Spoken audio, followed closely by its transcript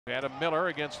Adam Miller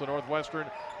against the Northwestern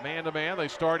man-to-man. They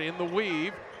start in the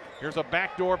weave. Here's a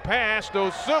backdoor pass.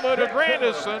 Dosunmu to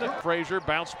Grandison. Frazier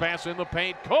bounce pass in the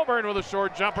paint. Coburn with a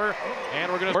short jumper.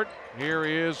 And we're going to. Here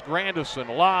is Grandison.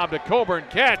 Lob to Coburn.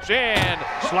 Catch and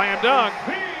slam dunk.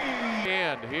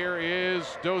 And here is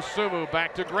Dosunmu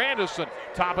back to Grandison.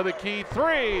 Top of the key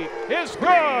three is good.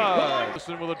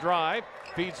 Grandison with a drive.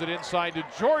 Feeds it inside to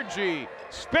Georgie.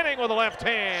 Spinning with the left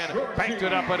hand. Banked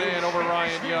it up and in over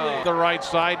Ryan Young. The right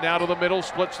side now to the middle.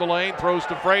 Splits the lane. Throws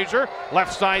to Frazier.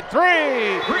 Left side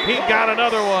three. He got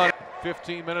another one.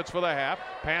 15 minutes for the half.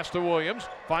 Pass to Williams.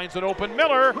 Finds an open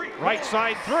Miller. Right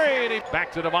side three. And he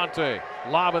back to Devontae.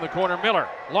 Lob in the corner. Miller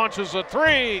launches a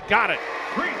three. Got it.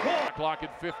 Clock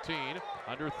at 15.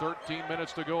 Under 13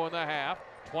 minutes to go in the half.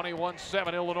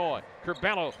 21-7 Illinois.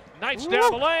 Curbelo knights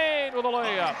down the lane with a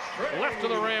layup. Left to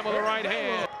the rim with the right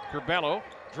hand. Curbelo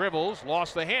dribbles,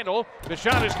 lost the handle.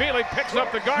 Deshonishvili picks up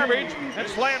the garbage and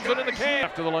slams it in the can.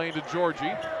 Left to the lane to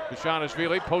Georgie.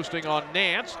 Deshonishvili posting on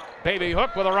Nance. Baby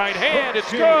hook with a right hand.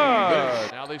 It's good.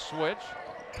 Now they switch.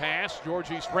 Pass.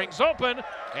 Georgie springs open,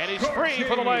 and he's free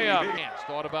for the layup. Nance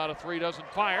thought about a three, doesn't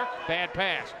fire. Bad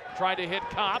pass. Tried to hit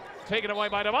Kopp. Taken away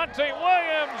by Devontae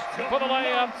Williams for the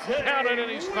layup. Counted,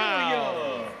 and he's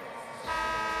fouled.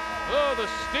 Oh, the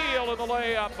steal and the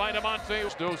layup by Devontae.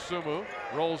 Dosunmu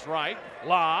rolls right.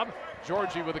 Lob.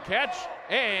 Georgie with the catch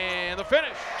and the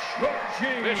finish.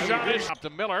 This shot is up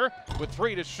to Miller with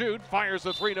three to shoot. Fires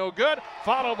the three, no good.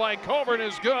 Followed by Coburn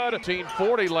is good.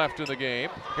 18:40 left in the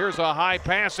game. Here's a high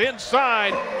pass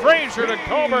inside. Frazier to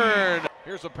Coburn.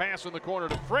 Here's a pass in the corner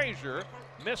to Frazier.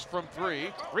 Missed from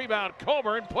three. Rebound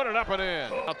Coburn. Put it up and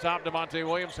in. Up top, Devontae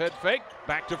Williams head fake.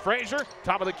 Back to Frazier.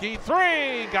 Top of the key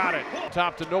three. Got it.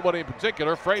 Top to nobody in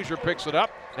particular. Frazier picks it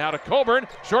up. Now to Coburn.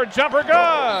 Short jumper good.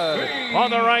 On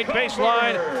the right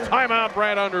baseline. Timeout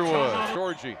Brad Underwood.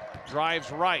 Georgie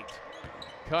drives right.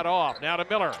 Cut off. Now to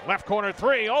Miller. Left corner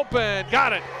three. Open.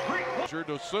 Got it.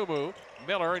 Dosunmu,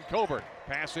 Miller, and Coburn.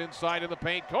 Pass inside in the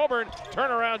paint. Coburn.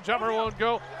 Turnaround jumper won't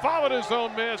go. Followed his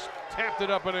own miss. Tapped it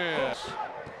up and in.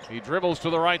 He dribbles to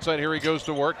the right side. Here he goes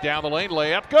to work. Down the lane.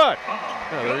 Layup. Good.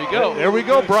 Oh, there you go. There we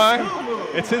go, Brian.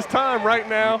 It's his time right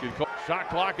now. Shot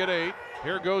clock at 8.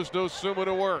 Here goes Dosunmu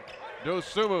to work.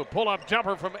 Dosunmu, pull-up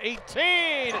jumper from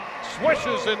 18.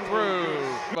 Swishes it through.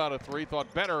 About a three,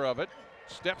 thought better of it.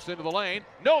 Steps into the lane.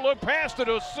 No look pass to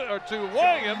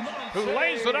Williams, who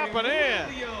lays it up and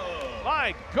in.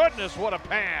 My goodness, what a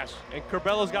pass. And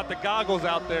Curbelo's got the goggles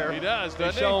out there. He does,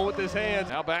 doesn't he? Showing with his hands.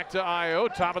 Now back to Io,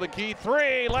 top of the key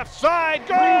three, left side,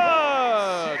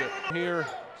 good! Here,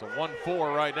 it's a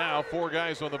 1-4 right now. 4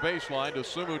 guys on the baseline.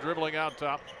 Dosunmu dribbling out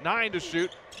top, 9 to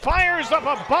shoot. Fires up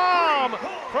a bomb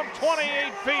from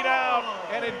 28 feet out,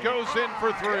 and it goes in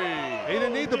for 3. He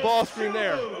didn't need the ball screen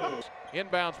there.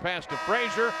 Inbounds pass to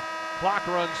Frazier. Clock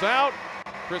runs out.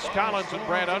 Chris Collins and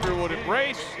Brad Underwood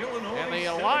embrace. And the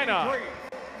Illini,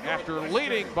 after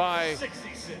leading by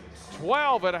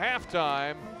 12 at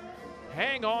halftime,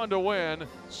 hang on to win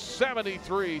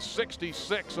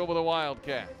 73-66 over the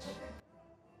Wildcats.